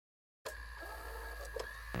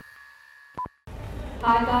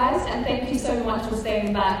Hi guys, and thank you so much for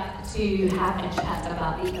staying back to have a chat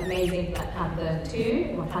about the amazing Black Panther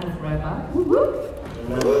 2, Wakanda Forever.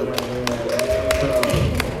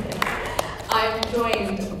 I'm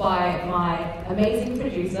joined by my amazing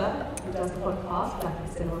producer who does the podcast, Black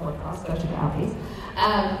Cinema Podcast, go check it out please.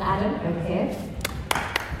 Adam, over here.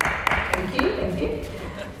 Thank you.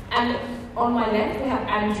 And on my left we have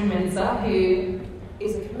Andrew Mensah, who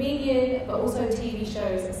is a comedian, but also TV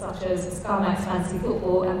shows such as Skymax Fantasy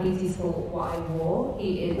Football and BT Sport What I Wore.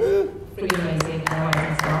 He is pretty amazing. Thank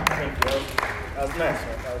you. That was nice.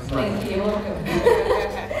 Thank you. Welcome.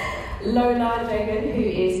 Lola Jagan, who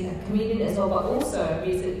is a comedian as well, but also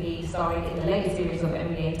recently starring in the latest series of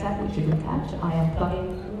Emily in Tap, which you can catch. I am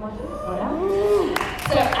plugging my book right now.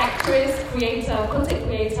 So, actress, creator, content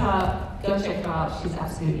creator, go check her out. She's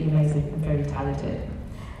absolutely amazing and very talented.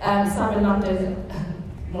 Simon London,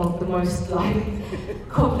 the most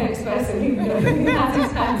complex person who has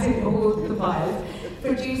his hands in all the pies.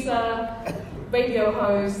 Producer, radio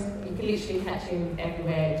host, you can literally catch him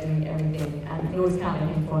everywhere doing everything, and you can always count on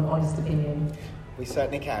him for an honest opinion. We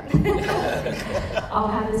certainly can. I'll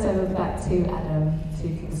hand this over back to Adam to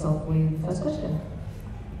kick us off with the first question.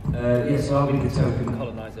 So I'll be the token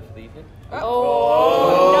colonizer for the evening.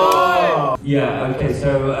 Oh no! Yeah, okay,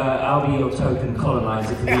 so I'll be your token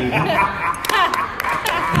colonizer for the evening.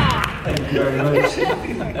 Thank you very much.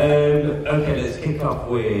 Okay, let's kick off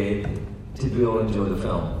with, did we all enjoy the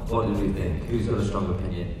film? What did we think? Who's got a strong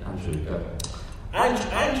opinion? Andrew, go. I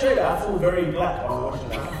enjoyed it. I feel very black while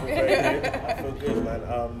watching it. I feel very good. I feel good, man.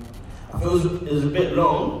 I feel it was a bit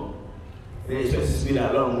long. They didn't expect it to be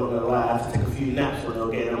that long, I'm not gonna lie. I have to take a few naps when I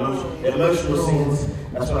was getting emotional. The emotional scenes,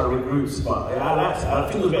 that's when I regroup. But yeah, I liked it. I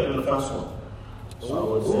think it was better than the first one. So I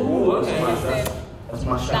would say that's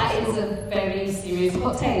my shot. That is a very serious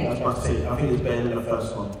hot take. That's my take. I think it's better than the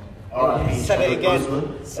first one. Alright, said it again.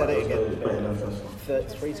 Said it again. It's better than the first one.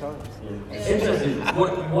 3 times. Yeah. Interesting.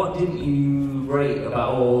 What didn't you rate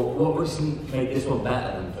about, or what would you make this one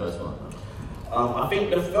better than the first one? I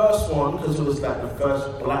think the first one, because it was like the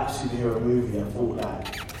first black superhero movie, I thought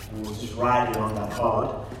that we was just riding on that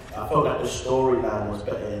hard. I felt like the storyline was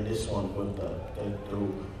better in this one with the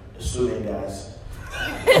suing guys.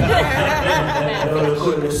 They were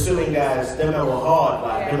calling the suing guys, them men were hard,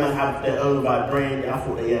 like them men have their own vibranium. I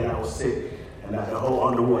thought that was sick. And like the whole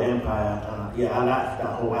underwater empire, I liked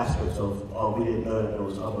that whole aspect of, we didn't know that there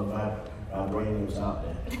was other vibraniums out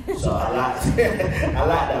there. So I liked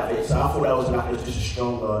that bit. So I thought that was like just a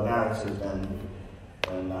stronger narrative than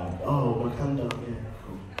like, Wakanda, yeah,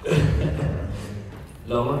 cool.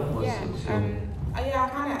 Lola, I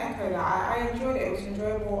kind of echo that. I enjoyed it. It was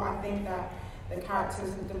enjoyable. I think that the characters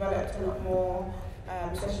have developed a lot more,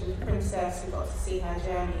 especially with Princess. We got to see her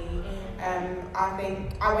journey. I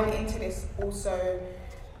think I went into this also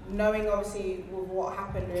knowing obviously with what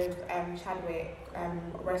happened with Chadwick,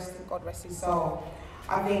 God rest his soul.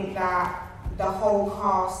 I think that the whole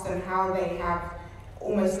cast and how they have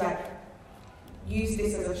almost like used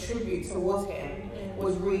this as a tribute towards him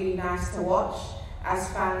was really nice to watch as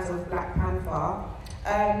fans of Black Panther.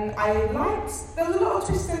 I liked, there was a lot of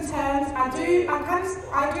twists and turns. I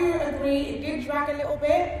do agree, it did drag a little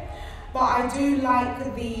bit, but I do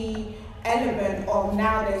like the element of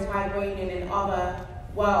now there's vibranium in other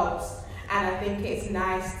worlds, and I think it's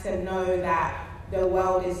nice to know that the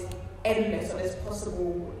world is endless, or there's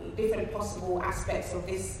different possible aspects of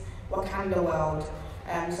this Wakanda world.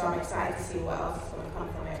 So I'm excited to see what else is going to come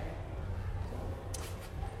from it.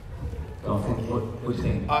 What do you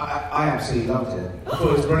think? I absolutely loved it. I thought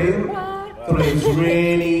it was brilliant. I thought it was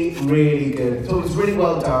really, really good. I thought it was really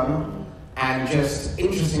well done, and just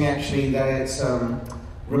interesting actually that it's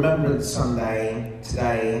Remembrance Sunday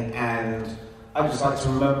today, and I'd just like to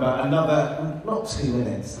remember another, not 2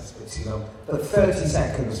 minutes, that's a bit too long, but 30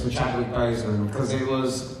 seconds for Chadwick Boseman, because it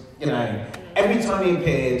was, every time he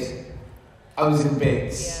appeared, I was in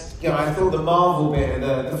bits. Yeah. I thought the Marvel bit,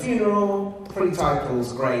 the funeral,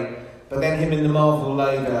 pre-titles, great, but then him in the Marvel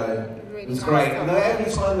logo was great. And every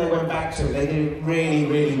time they went back to it, they did it really,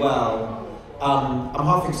 really well. I'm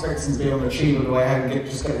half expecting to be on the tube on the way home and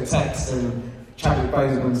just get a text and Chadwick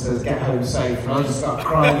Boseman says, "Get home safe," and I just start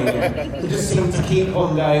crying again. It just seemed to keep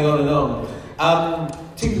on going on and on.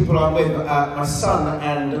 2 people I'm with, my son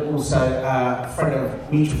and also a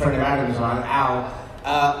mutual friend of Adam's,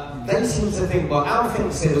 Al, they seem to think, Al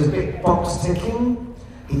thinks it was a bit box ticking.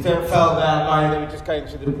 He felt that they were just going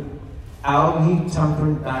through the... Al, you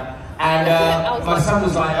tampering that. And my son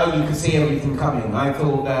was like, you could see everything coming. I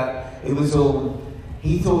thought that it was all...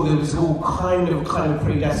 He thought it was all kind of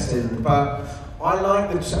predestined, but I like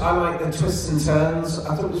the twists and turns.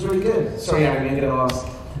 I thought it was really good. Sorry, Aaron, you're going to ask.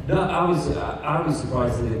 No, I was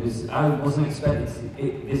surprised that it was. I wasn't expecting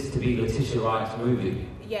this to be Letitia Wright's movie.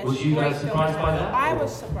 Yes, Was you guys surprised by that? I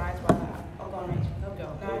was surprised by that. Oh, go on, Rachel.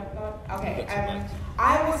 No. Okay.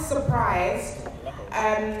 I was surprised.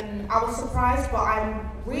 I was surprised, but I'm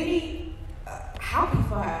really happy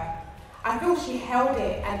for her. I feel she held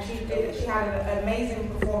it, and she had an amazing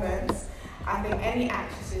performance. I think any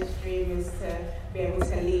actress's dream is to be able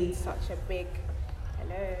to lead such a big.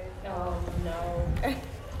 Hello. Oh no.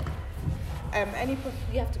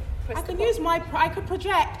 You have to. I can use I could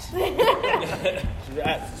project. There you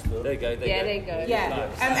go. There you go. Yeah.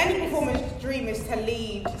 Any performer's dream is to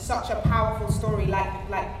lead such a powerful story like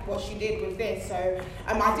what she did with this. So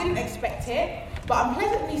I didn't expect it, but I'm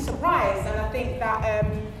pleasantly surprised, and I think that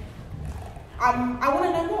I want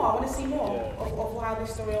to know more. I want to see more of how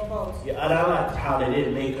this story unfolds. Yeah, and I liked how they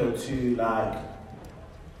didn't make her too like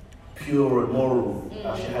pure and moral.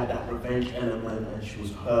 She had that revenge element, and she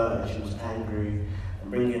was hurt, and she was angry.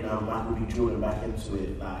 Bringing Michael B. Jordan back into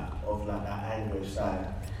it, that anger side.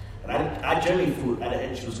 And I genuinely thought at the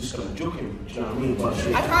end she was just going to juke him, do you know what I mean? But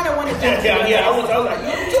I kind of wanted that. I was like,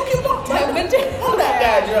 you're juking what? Fuck that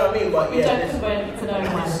guy, do you know what I mean? But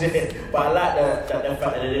but I like the fact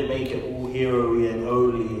that they didn't make it all hero-y and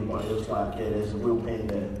holy, but it was like, there's a real pain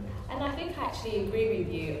there. And I think I actually agree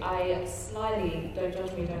with you. I slightly, don't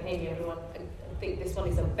judge me, don't hate me, everyone. I think this one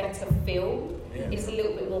is a better film. Yeah. It's a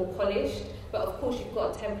little bit more polished. But of course, you've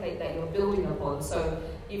got a template that you're building upon. So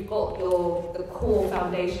you've got the core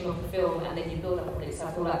foundation of the film, and then you build up on it. So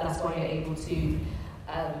I feel like that's why you're able to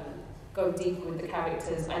go deeper with the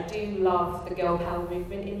characters. I do love the girl power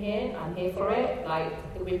movement in here. I'm here for it. Like,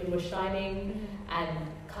 the women were shining and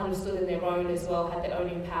kind of stood in their own as well, had their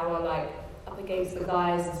own power, like up against the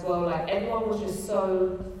guys as well. Like, everyone was just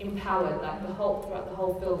so empowered. Like, throughout the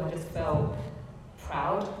whole film, I just felt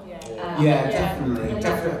proud. Definitely.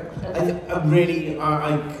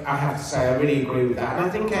 I have to say, I really agree with that. And I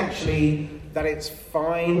think actually that it's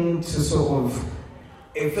fine to sort of,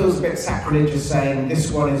 it feels a bit sacrilegious saying this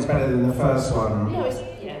one is better than the first one.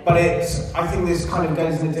 But I think this kind of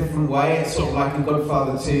goes in a different way. It's sort of like a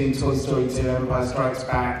Godfather 2, Toy Story 2, Empire Strikes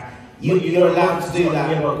Back. You're allowed to do that.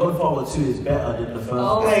 Yeah, but Godfather 2 is better than the first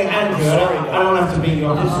one. Hey, Andrew, I don't have to beat you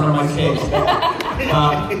up, it's one of my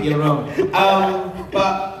kids. You're wrong.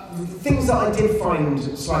 But things that I did find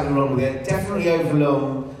slightly wrong with it, definitely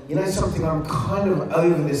overlong. You know something, I'm kind of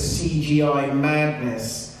over this CGI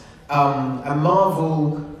madness. And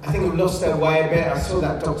Marvel, I think have lost their way a bit. I saw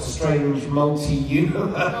that Doctor Strange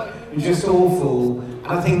multi-universe. It was just awful. And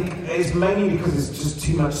I think it's mainly because it's just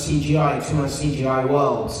too much CGI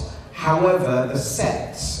worlds. However, the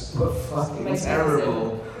sets were fucking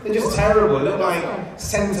terrible. They're just terrible. They look like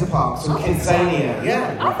Centre Parks or Kidzania.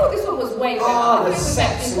 Yeah. I thought this one was way better. Oh, the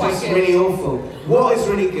sets are just really awful. What is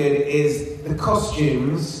really good is the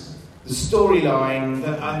costumes, the storyline,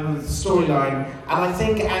 and I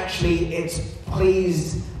think actually it's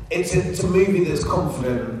a movie that's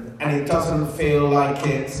confident, and it doesn't feel like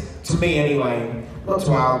it, to me anyway, not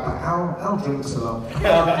to Al, but Al drinks a lot.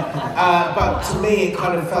 But to me, it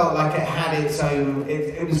kind of felt like it had its own,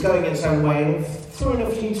 it was going its own way, and threw in a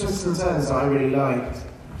few twists and turns that I really liked.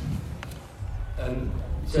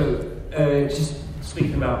 Just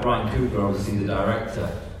speaking about Ryan Coogler, obviously the director,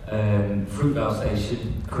 Fruitvale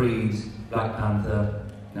Station, Creed, Black Panther,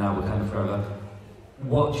 now Wakanda Forever.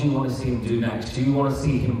 What do you want to see him do next? Do you want to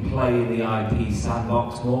see him play in the IP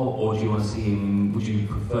sandbox more, or do you want to see him? Would you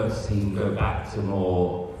prefer to see him go back to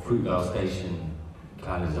more Fruitvale Station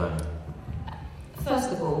kind of zone?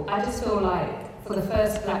 First of all, I just feel like for the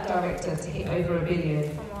first black director to hit over $1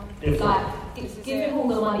 billion, like it's give him all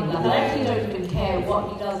the money. Like I actually don't even care what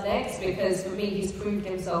he does next, because for me he's proved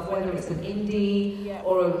himself, whether it's an indie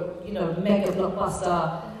or a mega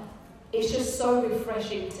blockbuster. It's just so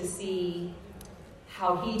refreshing to see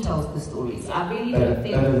how he tells the stories. I really don't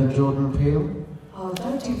think better than Jordan Peele. Oh,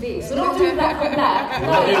 don't do this. We're not doing that from that. No,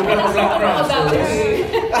 that's not about you.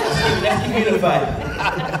 Let's unify.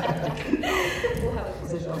 We'll have a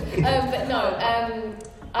position. But no,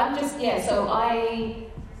 I'm just, so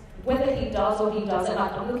whether he does or he doesn't,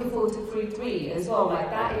 I'm looking forward to Creed 3 as well. Like,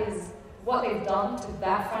 that is what they've done to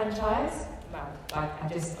that franchise.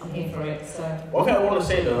 I'm here for it, so. One thing I want to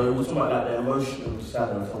say though, was talking about the emotional side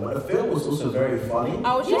of the film, but the film was also very funny.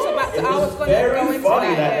 I was just about to, it was very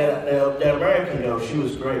funny that the American girl, she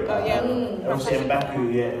was great. Obviously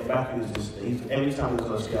Mbaku is just, every time he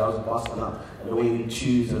was on scale, I was busting up, and the way he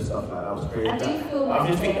chews and stuff like that was crazy. I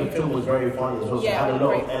just think the film was very funny as well, so it had a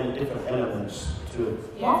lot of different elements to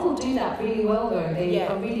it. Marvel do that really well though. They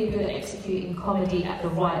are really good at executing comedy at the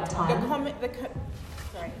right time.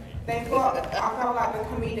 Sorry. They've got, I felt like the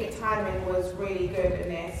comedic timing was really good in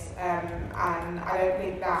this, and I don't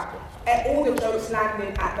think that all the jokes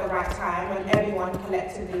landed at the right time when everyone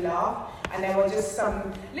collectively laughed, and there were just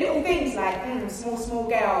some little things like small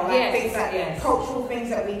girl, like things like cultural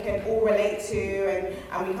things that we can all relate to,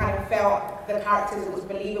 and we kind of felt the characters, it was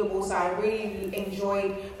believable, so I really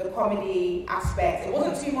enjoyed the comedy aspect. It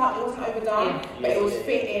wasn't too much, it wasn't overdone, but it was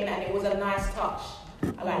fitting and it was a nice touch.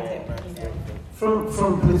 I liked it. From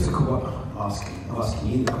political, I'm asking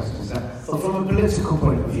you the questions now. But from a political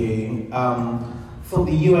point of view, thought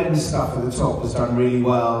the UN stuff at the top was done really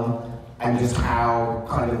well, and just how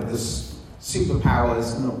kind of the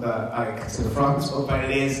superpowers, not that I consider France, but it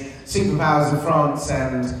is superpowers of France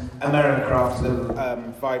and America after the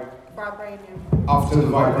Vibranium. After the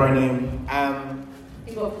Vibranium.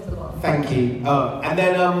 Thank you.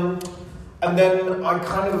 And then I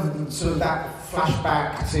kind of sort of that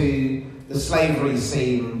flashback to the slavery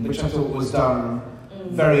scene, which I thought was done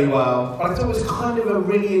very well. But I thought it was kind of a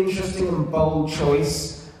really interesting and bold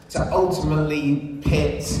choice to ultimately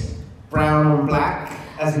pit brown on black.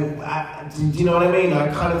 Do you know what I mean? I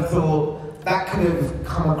kind of thought that could have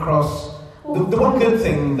come across. The one good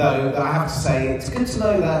thing, though, that I have to say, it's good to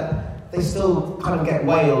know that they still kind of get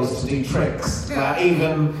whales to do tricks.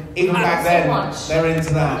 Even back then, they're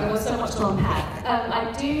into that. There was so much to unpack.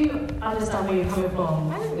 I do understand where you're coming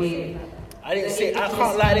from. I didn't see it. I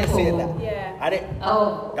can't lie, I didn't see it. Yeah. I didn't.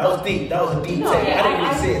 Oh. That was deep. That was a deep take. I didn't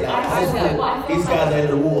really see it. These guys are in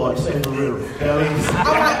the water. It's in the real. You know what I mean?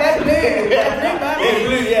 I'm like, they're blue. They're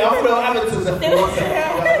blue, yeah. I thought they were amateurs at 4 seconds. You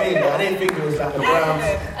know what I mean? I didn't think it was like a brown. I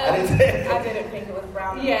didn't think it was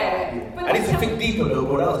brown. Yeah. I need to think deeper though,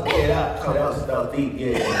 but that was deep,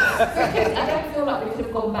 yeah. I don't feel like we could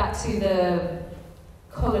have gone back to the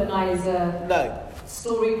colonizer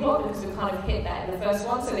story plot, because we kind of hit that in the first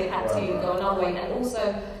one, so they had to go another way. And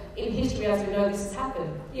also, in history, as we know, this has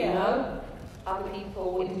happened. You know, other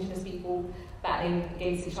people, indigenous people, battling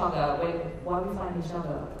against each other. Why we fight each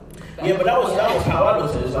other? Yeah, but that was how I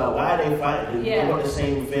looked at it. It's like, why are they fighting? They want the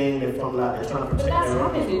same thing. They're from like they're trying to protect. But that's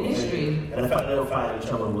happened in history. And the fact that they were fighting each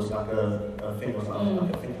other was like a thing. Was like I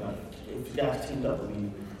think like if you guys teamed up, we.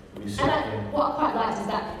 And what I quite liked is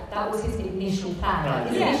that was his initial plan.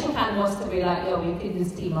 His initial plan was to be like, we could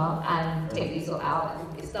just team up and take these all out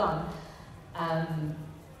and it's done.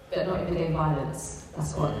 But not everyday violence.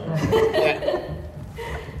 That's what.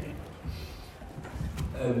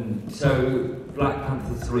 So, Black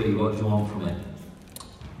Panther 3, what do you want from it?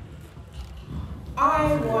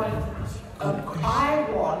 I want a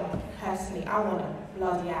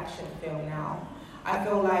bloody action film now. I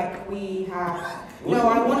feel like we have. I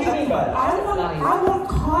want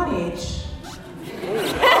carnage.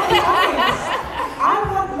 I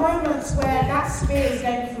want moments where that spear is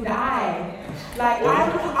going through the eye. Like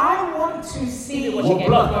I want to see. More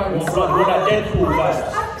blood. More that Deadpool vibes.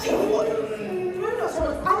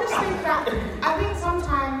 I just think that I think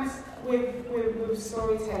sometimes with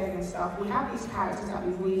storytelling and stuff, we have these characters that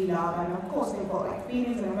we really love, and of course they've got like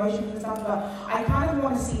feelings and emotions and stuff. But I kind of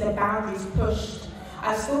want to see the boundaries pushed.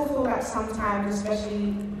 I still feel like sometimes,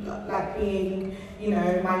 especially like being,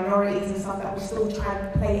 minorities and stuff, that we still try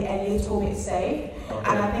and play a little bit safe. Okay.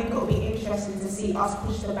 And I think it'll be interesting to see us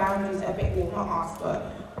push the boundaries a bit more, not us,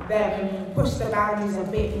 but them push the boundaries a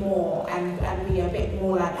bit more and be a bit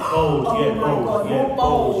more like, bold, more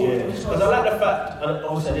bold. Because I like the fact, and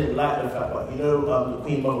obviously I didn't like the fact, but the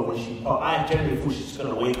Queen Mother, when she popped, I generally thought she's going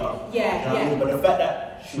to wake up. Yeah. But the fact that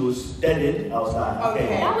she was deaded, I was like,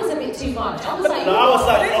 okay. That was a bit too much. I was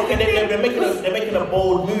okay, they're making a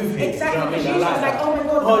bold move here. Exactly. You know what I mean? She was like, oh my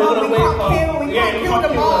god, we can't kill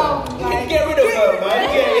the mom. Get rid of her, man.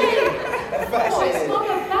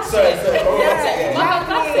 So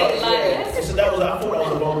that was, I thought that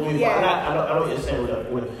was a bold move. Yeah. I know what you're saying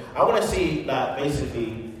with that. I want to see, like,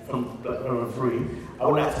 basically, from Black Panther 3, I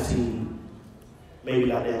would like to see maybe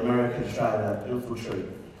like the Americans try to infiltrate.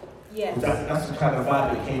 Yes. That's the kind of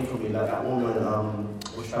vibe it came from me. Like that woman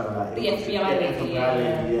was trying to like the FBI lady,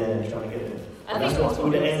 trying to get it. And that's what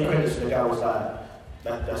with the end credits. The guy was like,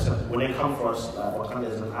 that's when they come for us, like Wakanda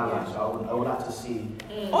is an ally. So I would like to see.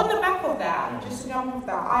 On the back of that, just to jump off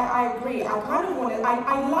that, I agree. I kind of wanted.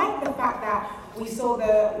 I like the fact that we saw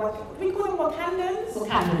we call them Wakandans.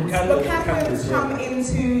 Wakandans come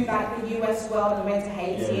into like the US world and went to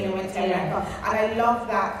Haiti and went to America, and I love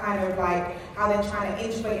that kind of like how they're trying to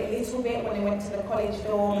integrate a little bit when they went to the college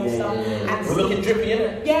dorm and stuff. And we're looking drippy,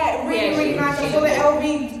 innit? Yeah, really nice. I saw the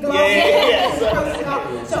LV gloves posting up.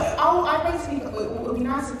 So I basically, it would be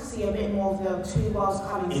nice nice to see a bit more of the two worlds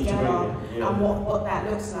coming together and what that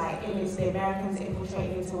looks like. If it's the Americans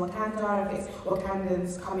infiltrating into Wakanda, if it's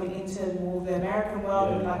Wakandans coming into more of the American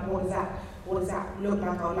world, and like what does that look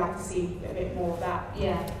like? I would like to see a bit more of that.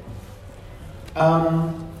 Yeah.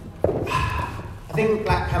 I think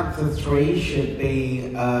Black Panther 3 should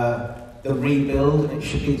be the rebuild. It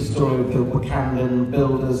should be the story of the Wakandan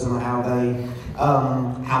builders and how they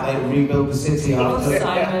rebuild the city after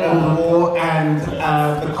the war, and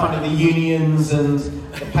the kind of the unions and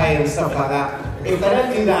the pay and stuff like that. If they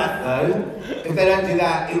don't do that, though,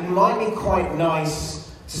 it might be quite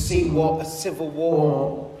nice to see what a civil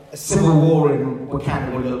war in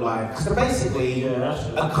Wakanda would look like. So basically,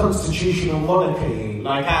 a constitutional monarchy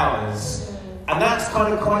like ours. And that's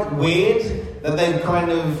kind of quite weird that they've got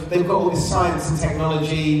all this science and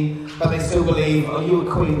technology, but they still believe, oh, you're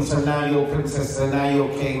a queen, so now you're princess, so now you're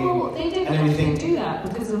king. Well, they didn't actually do that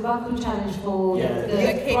because of Baku challenge for the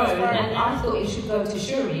throne, and I thought it should go to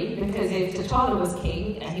Shuri, because if T'Challa was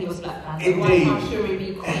king and he was Black Panther, why can't Shuri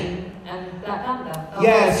be queen and Black Panther?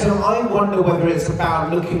 So I wonder whether it's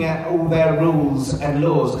about looking at all their rules and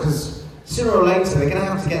laws, because sooner or later they're going to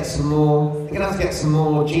have to get some more. They're going to have to get some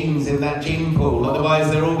more genes in that gene pool.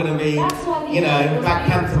 Otherwise, they're all going to be, Black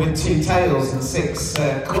Panther with 2 tails and 6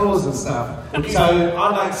 claws and stuff. So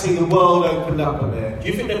I'd like to see the world opened up a bit. Do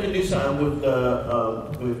you think they can do something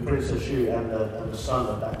with with Princess Shuri and the son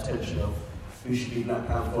of that tension of who should be Black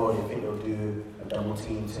Panther? Or do you think they'll do a double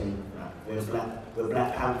team thing with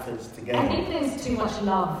Black Panthers together? I think there's too much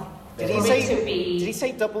love. Did he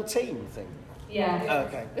say double team thing? Yeah. Oh,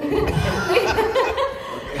 okay.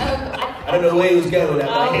 I don't know where he was going with that.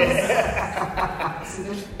 I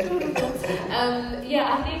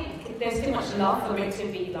think there's too much love for it to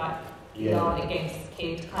be like yard against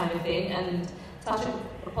kid kind of thing. And touching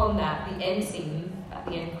upon that, the end scene at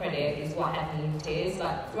the end credit is what had me in tears.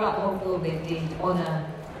 Like throughout the whole film, they did honour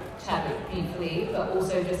Chadwick beautifully, but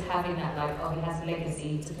also just having that he has a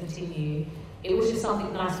legacy to continue. It was just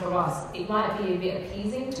something nice for us. It might be a bit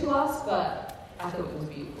appeasing to us, but I thought it was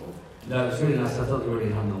beautiful. No, it was really nice. I thought they really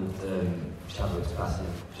handled Chadwick's passing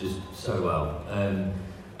just so well.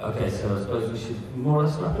 Okay, so I suppose we should more or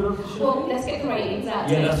less wrap it up. Well, let's get the ratings out.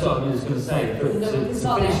 Yeah, that's what I was going to say. But to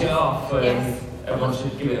finish it off, everyone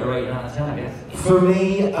should give it a rating out of 10, I guess. For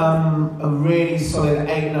me, a really solid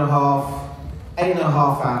 8.5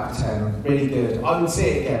 out of 10. Really good. I would see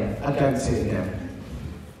it again. I'd go and see it again.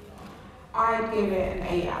 I'd give it an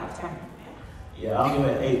 8 out of 10. Yeah, I'll give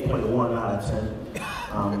it 8.1 out of 10.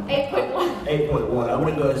 8.1. 8.1. I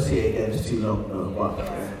wouldn't go to see it again. It's too long, but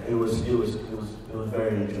it was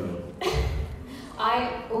very enjoyable.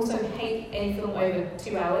 I also hate any film over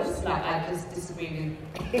 2 hours. Like I just disagree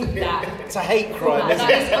with that. It's a hate crime. It's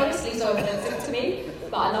honestly so offensive to me.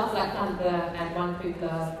 But I love Black Panther and Ryan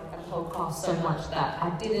Coogler and the whole cast so much that I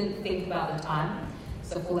didn't think about the time.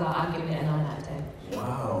 So for that, I'm giving it a 9 out of 10.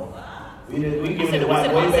 Wow. We give it the white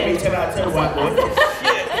boy, maybe 10 out of 10 white boy.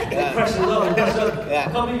 The pressure's on. I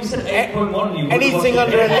can't believe you said 8.1. Anything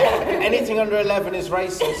under 11 is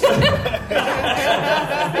racist.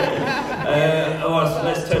 So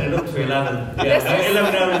let's turn it up to 11. Yeah,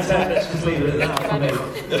 11 out of 10. Let's just leave it at that for me.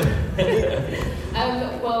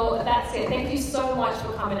 Well, that's it. Thank you so much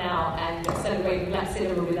for coming out and celebrating Black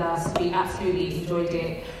cinema with us. We absolutely enjoyed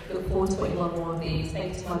it. Look forward to putting on more of these.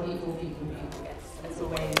 Thanks to my beautiful guests, as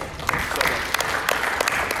always.